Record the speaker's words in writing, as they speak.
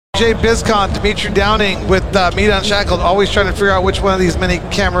MJ Bizcon, Dimitri Downing with MITA Unshackled, always trying to figure out which one of these many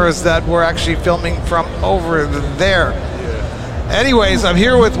cameras that we're actually filming from over there. Yeah. Anyways, I'm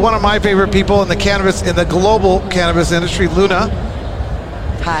here with one of my favorite people in the global cannabis industry, Luna.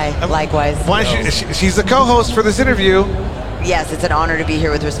 Hi, likewise. She's the co-host for this interview. Yes, it's an honor to be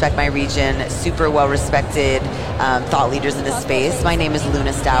here with Respect My Region. Super well-respected thought leaders in this space. My name is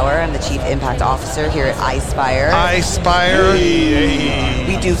Luna Stour. I'm the Chief Impact Officer here at iSpire. iSpire. Hey.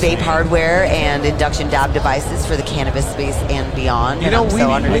 We do vape hardware and induction dab devices for the cannabis space and beyond. You know, we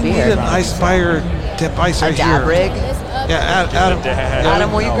need an iSpire device right here. A dab rig. Yeah,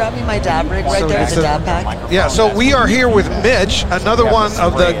 Adam, will you grab me my dab rig right there? It's a dab pack. Yeah, so we are here with Mitch, another one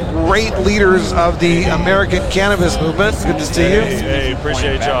of the great leaders of the American cannabis movement. Good to see you. Hey,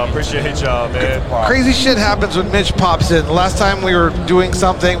 appreciate y'all, man. Crazy shit happens when Mitch pops in. Last time we were doing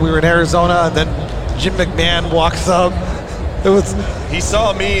something, we were in Arizona, and then Jim McMahon walks up. He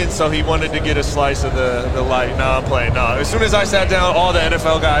saw me, and so he wanted to get a slice of the light. No, I'm playing. No, as soon as I sat down, all the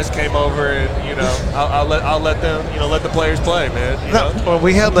NFL guys came over, and I'll let them, let the players play, man. Well,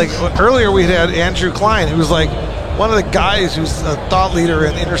 we had earlier we had Andrew Klein, who was one of the guys who's a thought leader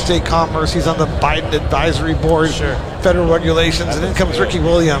in interstate commerce. He's on the Biden advisory board, federal regulations, and then comes Ricky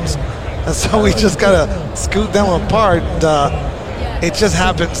Williams, and so we just gotta scoot them apart. It just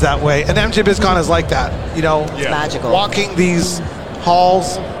happens that way. And MJ BizCon is like that. It's magical. Walking these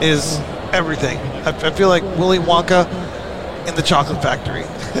halls is everything. I feel like Willy Wonka in the chocolate factory.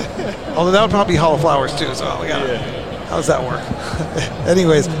 Although that would probably be Hall of Flowers too, so we got how does that work?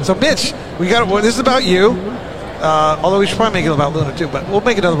 Anyways, so Mitch, this is about you. Although we should probably make it about Luna too, but we'll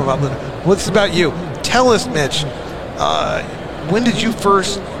make another one about Luna. Well, this is about you. Tell us, Mitch, when did you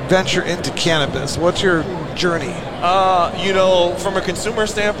first venture into cannabis? What's your journey? From a consumer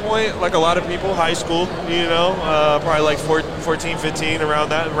standpoint, like a lot of people, high school, probably like 14, 15, around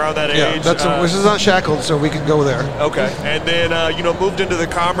that age. Yeah, this is Unshackled, so we can go there. Okay. And then, moved into the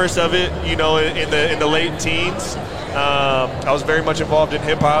commerce of it, in the late teens. I was very much involved in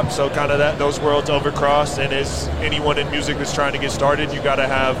hip-hop, so kind of those worlds overcrossed. And as anyone in music that's trying to get started, you got to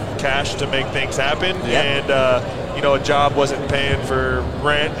have cash to make things happen. Yep. And, a job wasn't paying for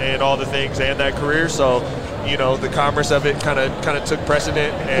rent and all the things and that career. So, the commerce of it kind of took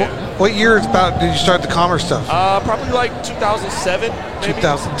precedent. And what year did you start the commerce stuff? Probably like 2007, maybe.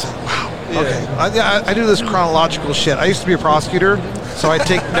 2007. Wow. Yeah. Okay. I do this chronological shit. I used to be a prosecutor, so I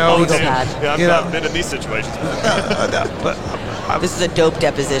take notes. I've been in these situations. This is a dope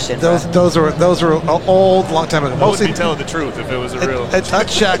deposition. Those were old, long time ago. I wouldn't be telling the truth if it was a real. It's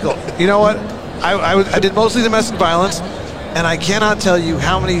Unshackled. You know what? I did mostly domestic violence, and I cannot tell you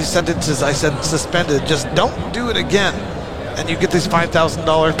how many sentences I said suspended. Just don't do it again. And you get these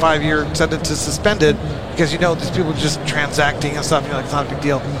 $5,000 5-year sentences suspended because these people are just transacting and stuff. You're like, it's not a big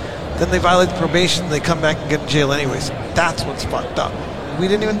deal. Then they violate the probation, they come back and get in jail anyways. That's what's fucked up. We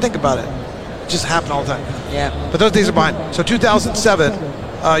didn't even think about it. It just happened all the time. Yeah. But those days are behind. So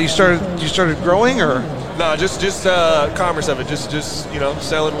 2007, you started growing, or? No, just commerce of it. Just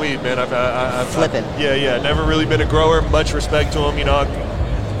selling weed, man. I've flipping. Never really been a grower. Much respect to them.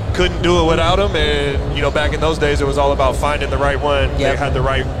 Couldn't do it without them, and back in those days it was all about finding the right one. Yep. They had the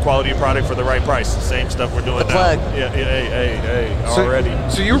right quality product for the right price. The same stuff we're doing now. Plug. Hey, already.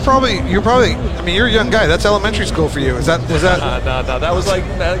 So you're probably. I mean, you're a young guy. That's elementary school for you. Is that? No. That was like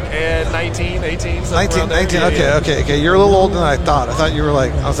 19, 18. 19. Okay. You're a little older than I thought. I thought you were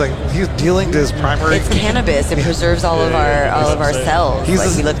I was like, he's dealing to his primary. It's cannabis. It preserves all of our cells.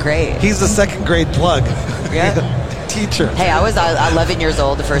 We look great. He's the second grade plug. Yeah. Teacher. Hey, I was 11 years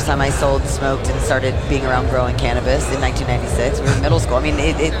old the first time I smoked and started being around growing cannabis in 1996. We were in middle school. I mean,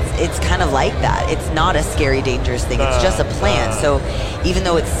 it's kind of like that. It's not a scary, dangerous thing. It's just a plant. So even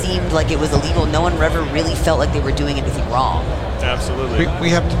though it seemed like it was illegal, no one ever really felt like they were doing anything wrong. Absolutely. We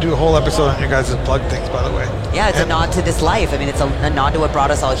have to do a whole episode on your guys' plug things, by the way. Yeah, it's a nod to this life. I mean, it's a nod to what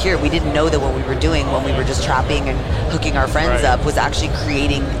brought us all here. We didn't know that what we were doing when we were just trapping and hooking our friends up was actually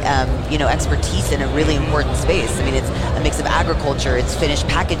creating, expertise in a really important space. I mean, it's a mix of agriculture, it's finished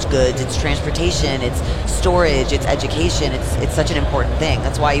packaged goods, it's transportation, it's storage, it's education. It's such an important thing.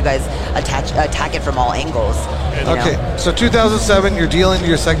 That's why you guys attack it from all angles. Okay, so 2007, you're dealing to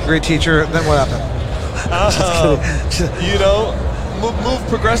your second grade teacher. Then what happened?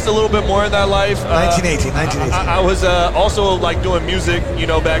 Progressed a little bit more in that life. 1918. I was also doing music,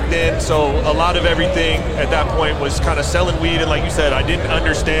 back then. So a lot of everything at that point was kind of selling weed. And like you said, I didn't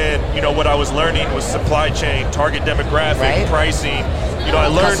understand, what I was learning was supply chain, target demographic, pricing. I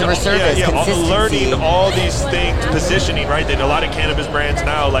learned customer service, learning all these things, positioning, right? That a lot of cannabis brands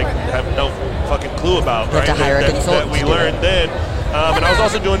now have no fucking clue about, right? To hire a consultant. That we learned then. And I was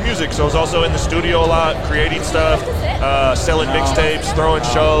also doing music, so I was also in the studio a lot, creating stuff, selling mixtapes, throwing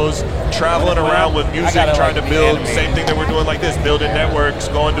shows, traveling around with music, trying to build, same thing that we're doing like this, building networks,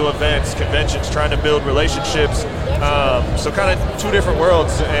 going to events, conventions, trying to build relationships. So kind of two different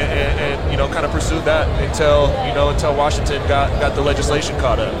worlds, and kind of pursued that until Washington got the legislation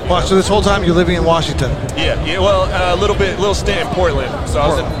caught up. Wow, so this whole time you're living in Washington? Yeah. Well, a little stint in Portland. So I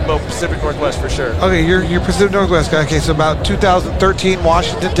was in Pacific Northwest for sure. Okay, you're Pacific Northwest guy. Okay, so about 2013,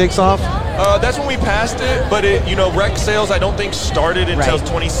 Washington takes off. That's when we passed it, but rec sales I don't think started until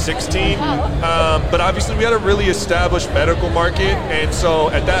 2016. But obviously we had a really established medical market, and so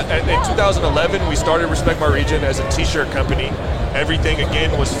in 2011 we started Respect My Region as a T-shirt company. Everything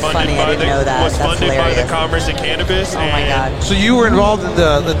again was funded by the Commerce and Cannabis. Oh my God! So you were involved in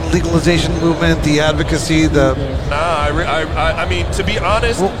the legalization movement, the advocacy, I mean, to be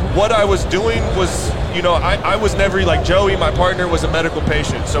honest, what I was doing was, I was never like Joey. My partner was a medical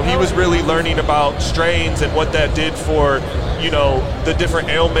patient, so he was really learning about strains and what that did for, the different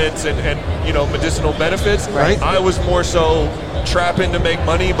ailments and medicinal benefits. Right. I was more so trapping to make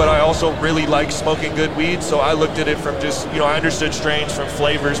money, but I also really like smoking good weed, so I looked at it from just, I understood strains from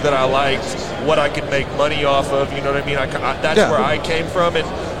flavors that I liked, what I could make money off of, you know what I mean? That's where I came from, and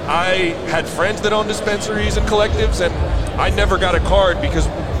I had friends that owned dispensaries and collectives, and I never got a card because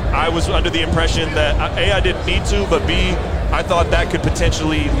I was under the impression that A, I didn't need to, but B, I thought that could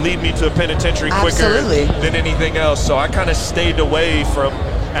potentially lead me to a penitentiary quicker than anything else, so I kind of stayed away from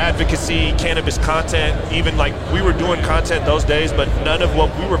advocacy, cannabis content, even like we were doing content those days, but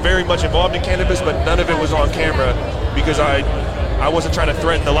we were very much involved in cannabis, but none of it was on camera because I wasn't trying to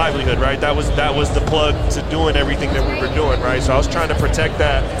threaten the livelihood, right? That was the plug to doing everything that we were doing, right? So I was trying to protect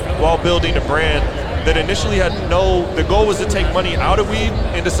that while building a brand that initially had the goal was to take money out of weed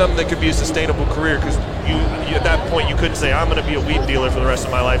into something that could be a sustainable career, because at that point you couldn't say I'm going to be a weed dealer for the rest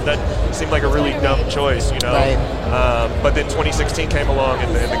of my life. That seemed like a really dumb choice, Right. But then 2016 came along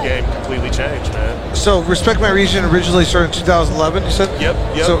and the game completely changed, man. So Respect My Region originally started in 2011, you said?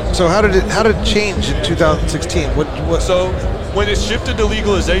 Yep. So how did it change in 2016? What? So when it shifted to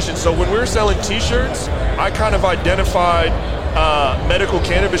legalization, so when we were selling T-shirts, I kind of identified medical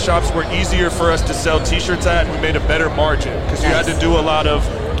cannabis shops were easier for us to sell T-shirts at, and we made a better margin because you had to do a lot of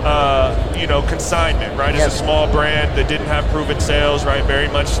consignment, right? It's a small brand that didn't have proven sales, right? Very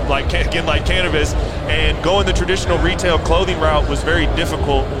much like cannabis, and going the traditional retail clothing route was very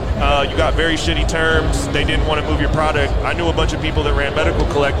difficult. You got very shitty terms. They didn't want to move your product. I knew a bunch of people that ran medical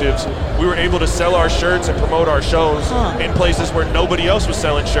collectives. We were able to sell our shirts and promote our shows in places where nobody else was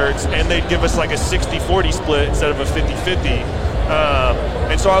selling shirts, and they'd give us like a 60-40 split instead of a 50-50.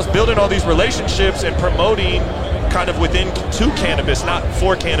 And so I was building all these relationships and promoting kind of to cannabis, not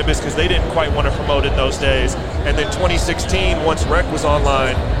for cannabis, because they didn't quite want to promote it those days. And then 2016, once Rec was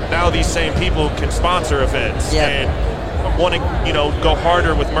online, now these same people can sponsor events and want to, go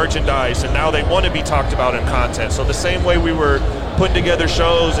harder with merchandise, and now they want to be talked about in content. So the same way we were putting together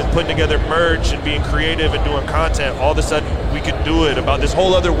shows and putting together merch and being creative and doing content, all of a sudden we could do it about this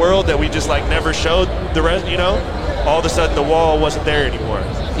whole other world that we just never showed the rest, all of a sudden the wall wasn't there anymore.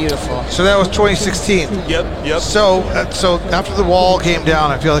 Beautiful. So that was 2016. Yep. So after the wall came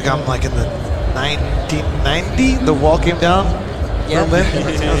down, I feel like I'm like in the 1990. The wall came down. Yeah. I'm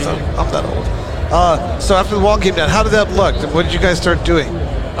that old. So after the wall came down, how did that look? What did you guys start doing?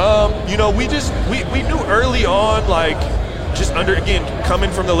 We knew early on,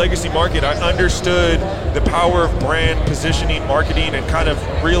 coming from the legacy market, I understood the power of brand positioning, marketing, and kind of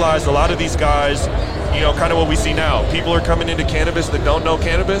realized a lot of these guys, kind of what we see now. People are coming into cannabis that don't know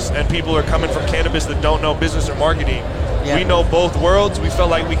cannabis, and people are coming from cannabis that don't know business or marketing. Yeah. We know both worlds. We felt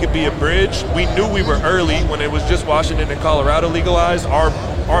like we could be a bridge. We knew we were early when it was just Washington and Colorado legalized. Our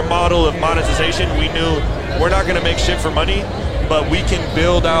model of monetization, we knew we're not going to make shit for money, but we can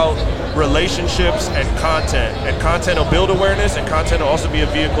build out relationships and content will build awareness, and content will also be a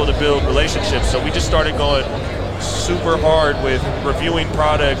vehicle to build relationships. So we just started going super hard with reviewing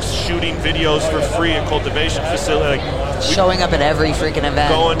products, shooting videos for free at cultivation facility, showing up at every freaking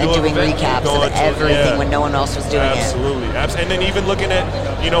event and doing recaps of everything when no one else was doing Absolutely. And then even looking at,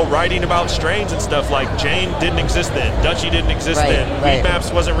 writing about strains and stuff, like Jane didn't exist then, Dutchie didn't exist then, Weed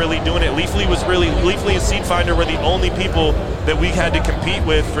Maps wasn't really doing it, Leafly and Seed Finder were the only people that we had to compete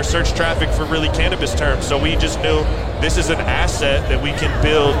with for search traffic for really cannabis terms. So we just knew this is an asset that we can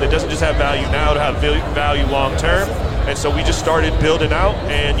build that doesn't just have value now, to have value long term. And so we just started building out,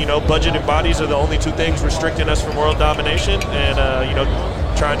 and budget and bodies are the only two things restricting us from world domination, and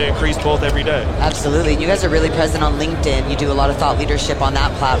trying to increase both every day. Absolutely. You guys are really present on LinkedIn. You do a lot of thought leadership on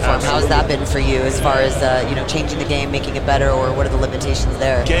that platform. Absolutely. How's that been for you as far as changing the game, making it better, or what are the limitations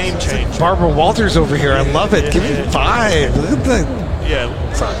there? Game changer. Barbara Walters over here. I love it. Give me 5. Look at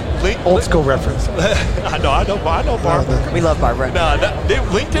the old school reference. I know Barbara. We love Barbara. No,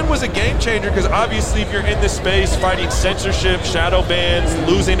 LinkedIn was a game changer because obviously if you're in this space fighting censorship, shadow bans,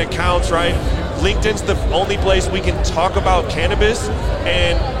 losing accounts, right? LinkedIn's the only place we can talk about cannabis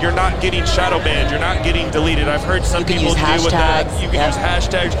and you're not getting shadow banned, you're not getting deleted. I've heard some people deal with that. You can use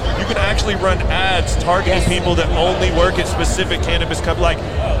hashtags. You can actually run ads targeting people that only work at specific cannabis companies.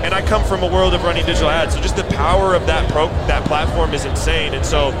 And I come from a world of running digital ads, so just the power of that platform is insane. And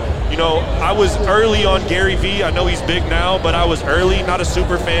so, I was early on Gary Vee. I know he's big now, but I was early, not a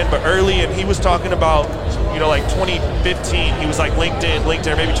super fan, but early, and he was talking about, 2015, he was like LinkedIn,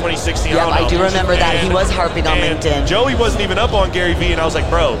 maybe 2016, Yeah, I do remember that. He was harping on LinkedIn. Joey wasn't even up on Gary Vee, and I was like,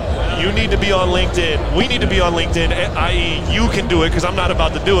 bro, you need to be on LinkedIn. We need to be on LinkedIn, i.e. you can do it, because I'm not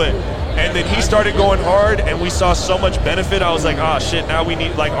about to do it. And then he started going hard, and we saw so much benefit. I was like, shit, now we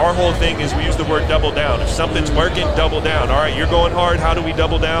need, our whole thing is we use the word double down. If something's working, double down. All right, you're going hard. How do we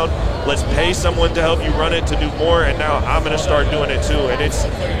double down? Let's pay someone to help you run it to do more, and now I'm going to start doing it too. And it's,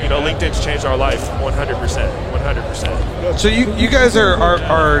 LinkedIn's changed our life 100%. So you guys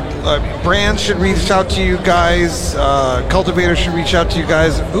are brands should reach out to you guys, cultivators should reach out to you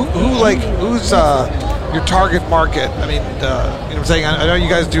guys. Who's your target market? I mean, you know what I'm saying? I know you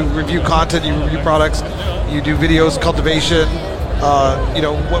guys do review content, you review products, you do videos, cultivation.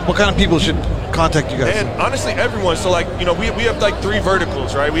 What kind of people should contact you guys? And honestly, everyone. So we have 3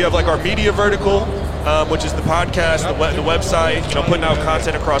 verticals, right? We have our media vertical, which is the podcast, the website, putting out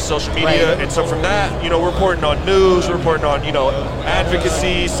content across social media. Right. And so from that, we're reporting on news, we're reporting on,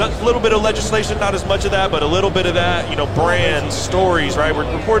 advocacy, a little bit of legislation, not as much of that, but a little bit of that, brands, stories, right? We're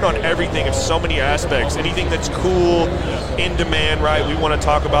reporting on everything in so many aspects. Anything that's cool, in demand, right? We want to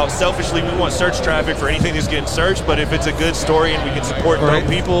talk about. Selfishly, we want search traffic for anything that's getting searched, but if it's a good story and we can support dope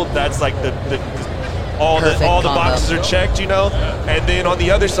people, that's all the boxes are checked, And then on the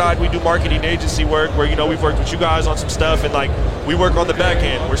other side, we do marketing agency work where, we've worked with you guys on some stuff, and we work on the back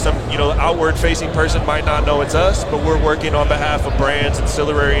end where some, outward facing person might not know it's us, but we're working on behalf of brands,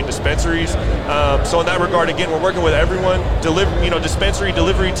 ancillary, and dispensaries. So in that regard, again, we're working with everyone. Dispensary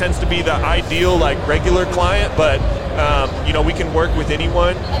delivery tends to be the ideal, regular client, but we can work with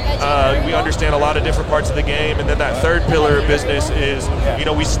anyone. We understand a lot of different parts of the game. And then that third pillar of business is,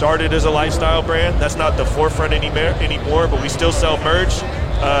 we started as a lifestyle brand. That's not the forefront anymore, but we still sell merch.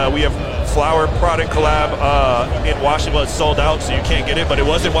 We have flower product collab in Washington. Well, it's sold out, so you can't get it, but it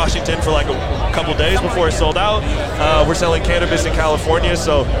was in Washington for a couple days before it sold out. We're selling cannabis in California,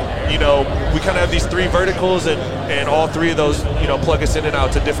 so we kind of have these 3 verticals, and all 3 of those plug us in and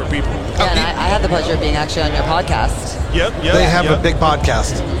out to different people. Yeah, and I had the pleasure of being actually on your podcast. Yep. They have a big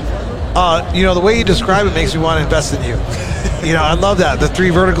podcast. The way you describe it makes me want to invest in you. I love that, the 3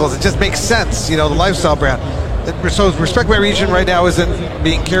 verticals. It just makes sense, the lifestyle brand. So Respect My Region right now isn't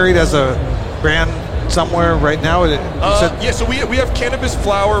being carried as a brand somewhere right now? So we have cannabis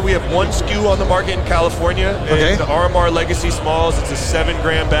flower. We have 1 SKU on the market in California. Okay. It's the RMR Legacy Smalls. It's a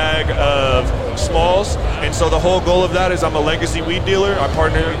 7-gram bag of smalls. And so the whole goal of that is I'm a legacy weed dealer. I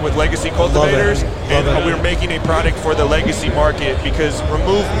partner with legacy cultivators. And we're making a product for the legacy market because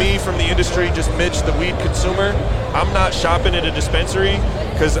remove me from the industry, just Mitch, the weed consumer. I'm not shopping at a dispensary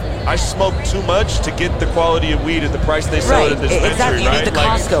because I smoke too much to get the quality of weed at the price they sell it at the dispensary. Exactly. You need the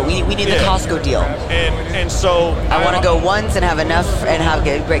Costco. We need the Costco deal. And so I want to go once and have enough and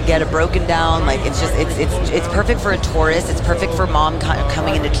get it broken down. It's perfect for a tourist. It's perfect for mom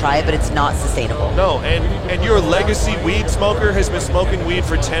coming in to try it, but it's not sustainable. No, and your legacy weed smoker has been smoking weed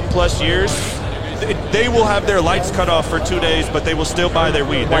for 10 plus years. They will have their lights cut off for 2 days, but they will still buy their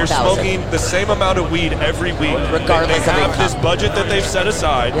weed. They're smoking the same amount of weed every week. Regardless they of have income. this budget that they've set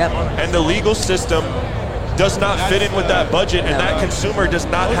aside, and the legal system does not fit in with that budget, and that consumer does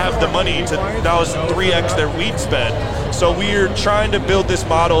not have the money to now 3x their weed spend. So we're trying to build this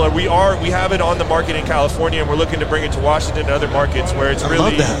model, or we have it on the market in California, and we're looking to bring it to Washington and other markets where it's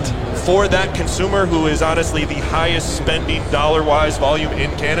really for that consumer who is honestly the highest spending dollar-wise volume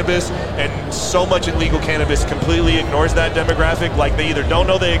in cannabis, and so much in legal cannabis completely ignores that demographic. Like they either don't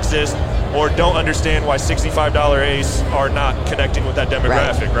know they exist or don't understand why $65 Ace are not connecting with that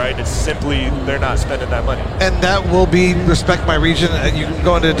demographic, right? It's simply they're not spending that money. And that will be Respect My Region. You can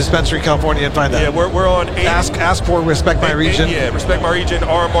go into Dispensary California and find that. Yeah, we're on ask for Respect My Region. Respect My Region,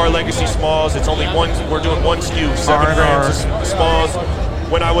 RMR Legacy Smalls. It's only one. We're doing 1 SKU, 7 grams of smalls.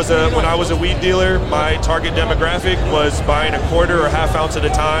 when I was a weed dealer, my target demographic was buying a quarter or half ounce at a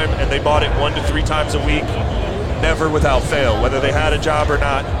time, and they bought it 1 to 3 times a week, never without fail. Whether they had a job or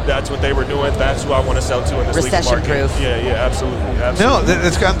not, that's what they were doing. That's who I want to sell to in this legal market. Recession-proof. Yeah, absolutely. No,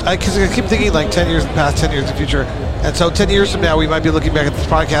 because I keep thinking like 10 years in the past, 10 years in the future. And so 10 years from now, we might be looking back at this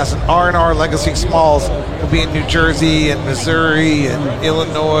podcast, and R&R Legacy Smalls will be in New Jersey and Missouri and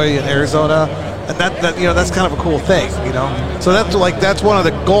Illinois and Arizona. And that's kind of a cool thing, So that's one of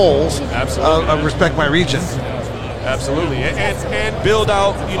the goals of Respect My Region. Absolutely, and build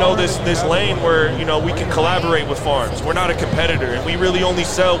out, this lane where, we can collaborate with farms. We're not a competitor, and we really only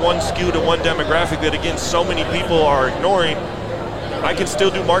sell one SKU to one demographic that, again, so many people are ignoring. I can still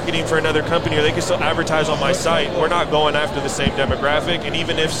do marketing for another company, or they can still advertise on my site. We're not going after the same demographic, and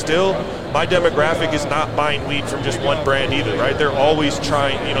even if still, my demographic is not buying weed from just one brand either, right? They're always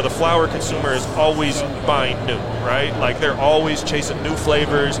trying, the flower consumer is always buying new, right? Like they're always chasing new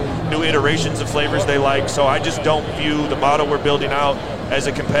flavors, new iterations of flavors they like. So I just don't view the model we're building out as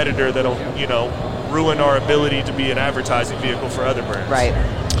a competitor that'll, ruin our ability to be an advertising vehicle for other brands. Right.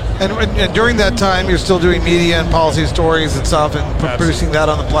 And during that time, you're still doing media and policy stories and stuff, and producing that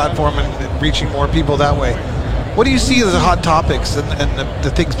on the platform and reaching more people that way. What do you see as the hot topics and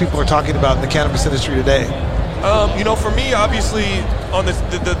the things people are talking about in the cannabis industry today? For me, obviously, on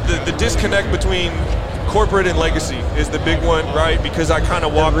the disconnect between corporate and legacy is the big one, right? Because I kind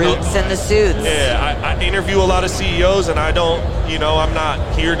of walk the roots and the suits. Yeah, I interview a lot of CEOs, and I don't, I'm not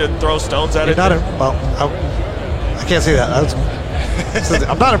here to throw stones at it. I can't say that.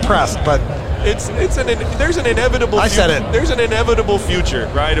 I'm not impressed, but there's an inevitable. I said it. There's an inevitable future,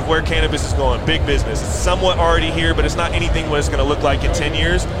 right, of where cannabis is going. Big business. It's somewhat already here, but it's not anything what it's going to look like in 10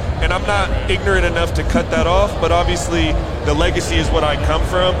 years. And I'm not ignorant enough to cut that off. But obviously, the legacy is what I come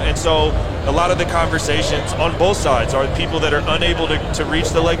from, and so a lot of the conversations on both sides are people that are unable to reach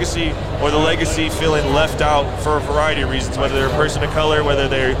the legacy, or the legacy feeling left out for a variety of reasons, whether they're a person of color, whether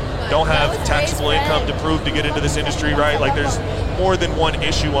they don't have taxable income to prove to get into this industry, right? Like there's more than one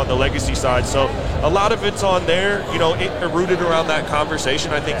issue on the legacy side. So a lot of it's on there, rooted around that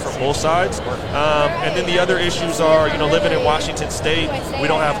conversation, I think, from both sides. And then the other issues are, living in Washington State, we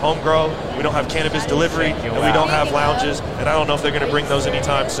don't have home grow, we don't have cannabis delivery, and we don't have lounges. And I don't know if they're going to bring those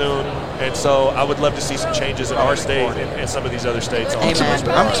anytime soon. And so I would love to see some changes in our state and some of these other states.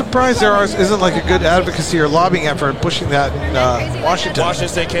 I'm surprised there isn't like a good advocacy or lobbying effort pushing that in Washington. Washington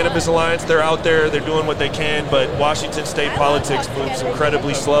State Cannabis Alliance, they're out there, they're doing what they can, but Washington State politics moves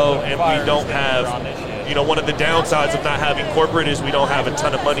incredibly slow, and we don't have, one of the downsides of not having corporate is we don't have a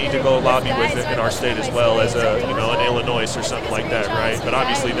ton of money to go lobby with in our state as well as an Illinois or something like that, right? But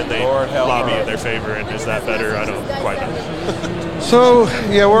obviously then they lobby in their favor, and is that better? I don't quite know. So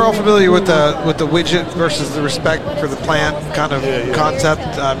yeah, we're all familiar with the widget versus the respect for the plant kind of concept.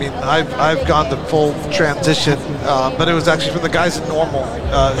 I mean, I've gone the full transition, but it was actually from the guys at Normal.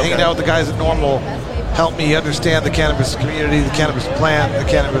 Hanging out with the guys at Normal helped me understand the cannabis community, the cannabis plant, the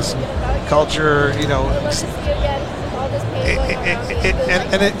cannabis culture.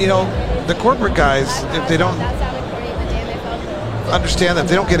 The corporate guys, if they don't understand that, if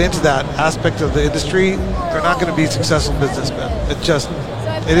they don't get into that aspect of the industry, they're not going to be successful businessmen.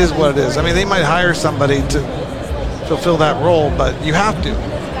 It is what it is. I mean, they might hire somebody to fulfill that role, but you have to.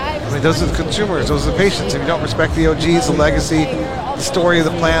 I mean, those are the consumers, those are the patients. If you don't respect the OGs, the legacy, the story of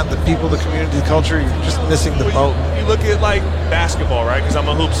the plant, the people, the community, the culture, you're just missing the boat. You look at like basketball, right? Because I'm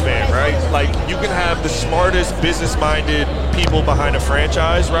a hoops fan, right? Like you can have the smartest business-minded people behind a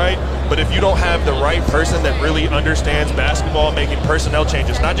franchise, right? But if you don't have the right person that really understands basketball, making personnel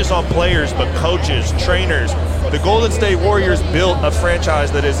changes, not just on players, but coaches, trainers. The Golden State Warriors built a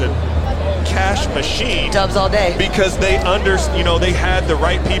franchise that is a cash machine. Dubs all day. Because they they had the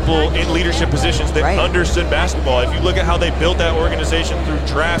right people in leadership positions that understood basketball. If you look at how they built that organization through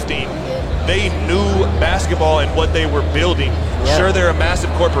drafting, they knew basketball and what they were building. Yep. Sure, they're a massive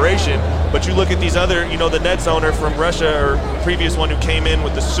corporation, but you look at these other, the Nets owner from Russia, or previous one who came in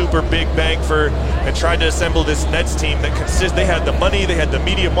with the super big bank and tried to assemble this Nets team that they had the money, they had the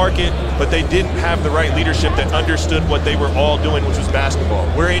media market, but they didn't have the right leadership that understood what they were all doing, which was basketball.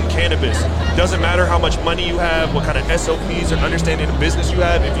 We're in cannabis. Doesn't matter how much money you have, what kind of SOPs or understanding of business you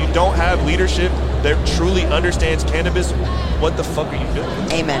have, if you don't have leadership that truly understands cannabis, what the fuck are you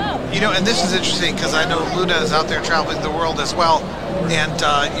doing? Amen. And this is interesting because I know Luna is out there traveling the world as well, and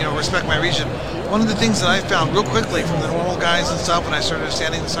Respect My Region. One of the things that I found real quickly from the Normal guys and stuff when I started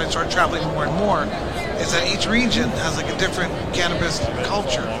understanding this, I started traveling more and more, is that each region has like a different cannabis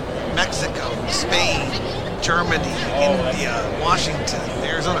culture. Mexico, Spain, Germany, India, Washington,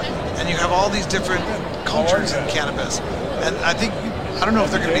 Arizona, and you have all these different cultures in cannabis. And I think I don't know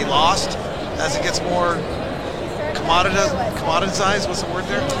if they're going to be lost as it gets more commoditized. What's the word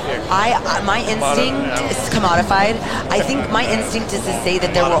there? My instinct is commodified. I think my instinct is to say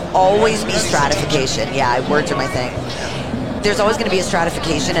that there will always be stratification. Yeah, words are my thing. There's always going to be a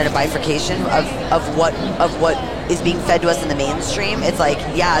stratification and a bifurcation of what is being fed to us in the mainstream. It's like,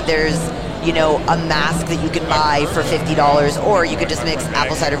 yeah, there's a mask that you can buy for $50, or you could just mix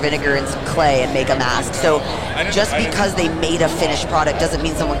apple cider vinegar and some clay and make a mask. So just because they made a finished product doesn't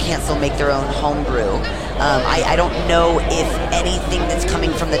mean someone can't still make their own home brew. I don't know if anything that's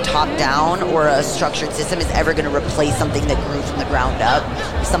coming from the top down or a structured system is ever going to replace something that grew from the ground up.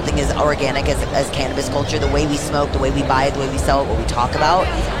 Something as organic as cannabis culture, the way we smoke, the way we buy it, the way we sell it, what we talk about.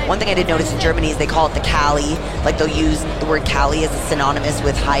 One thing I did notice in Germany is they call it the Cali. Like they'll use the word Cali as synonymous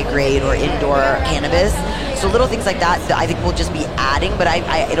with high grade or indoor cannabis. So little things like that I think we'll just be adding, but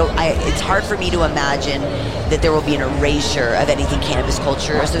it's hard for me to imagine that there will be an erasure of anything cannabis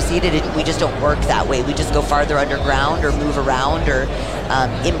culture associated. We just don't work that way. We just go farther underground or move around or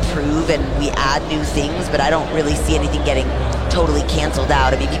improve, and we add new things, but I don't really see anything getting totally canceled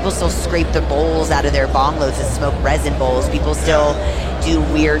out. I mean, people still scrape the bowls out of their bong loads and smoke resin bowls. People still do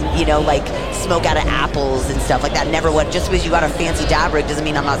weird, like smoke out of apples and stuff like that. Never what, just because you got a fancy dab rig doesn't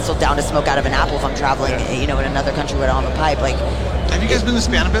mean I'm not still down to smoke out of an apple if I'm traveling, in another country where I don't have a pipe. Like, have you guys been to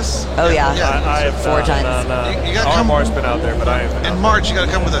Spanibus? Oh yeah, I have 4 times. You gotta come. Mar's been out there, but I haven't. In March, you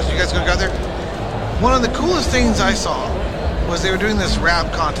gotta come with us. You guys gonna go there? One of the coolest things I saw was they were doing this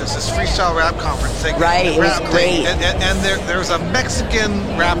rap contest, this freestyle rap conference thing. Right, it was great. And there was a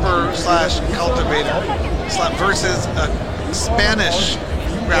Mexican rapper / cultivator versus a Spanish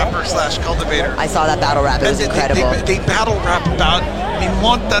rapper / cultivator. I saw that battle rap. It was incredible. They battle rap about and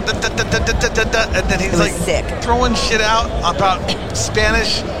then he's like sick, throwing shit out about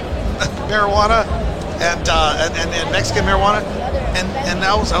Spanish marijuana and Mexican marijuana, and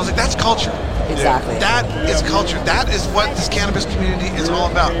I was like, that's culture. Exactly. That is culture. That is what this cannabis community is all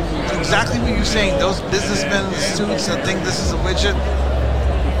about. Exactly what you're saying. Those businessmen in suits that think this is a widget,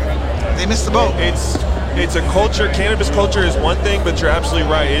 they missed the boat. It's a culture. Cannabis culture is one thing, but you're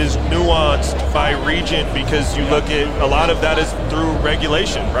absolutely right. It is nuanced by region because you look at a lot of that is through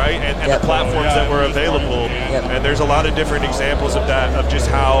regulation, right? And the platforms that were available. And there's a lot of different examples of that, of just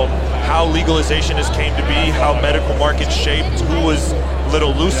how legalization has came to be, how medical markets shaped, who was a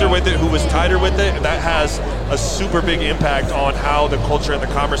little looser with it, who was tighter with it, and that has a super big impact on how the culture and the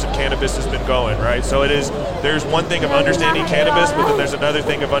commerce of cannabis has been going, right? So there's one thing of understanding cannabis, but then there's another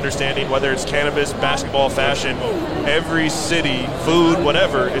thing of understanding whether it's cannabis, basketball, fashion. Every city, food,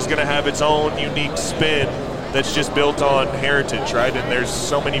 whatever, is going to have its own unique spin that's just built on heritage, right? And there's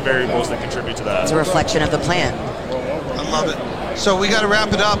so many variables that contribute to that. It's a reflection of the plant. I love it. So we got to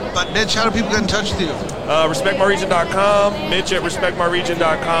wrap it up, but Mitch, how do people get in touch with you? RespectMyRegion.com, Mitch at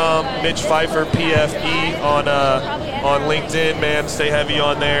RespectMyRegion.com, Mitch Pfeifer, PFE on LinkedIn, man. Stay heavy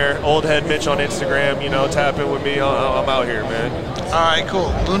on there. Old Head Mitch on Instagram, tap in with me. I'm out here, man. All right,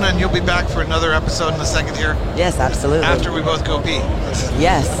 cool. Luna, and you'll be back for another episode in a second here. Yes, absolutely. After we both go pee.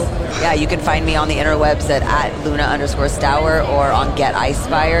 Yes. Yeah, you can find me on the interwebs at Luna_Stour or on Get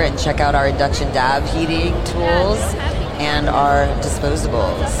Icefire, and check out our induction dab heating tools and our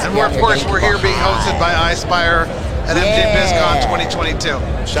disposables. And we're here being hosted by iSpire at MJ BizCon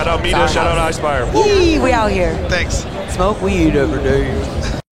 2022. Shout out MITA, shout out iSpire. We out here. Thanks. Smoke weed every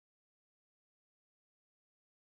day.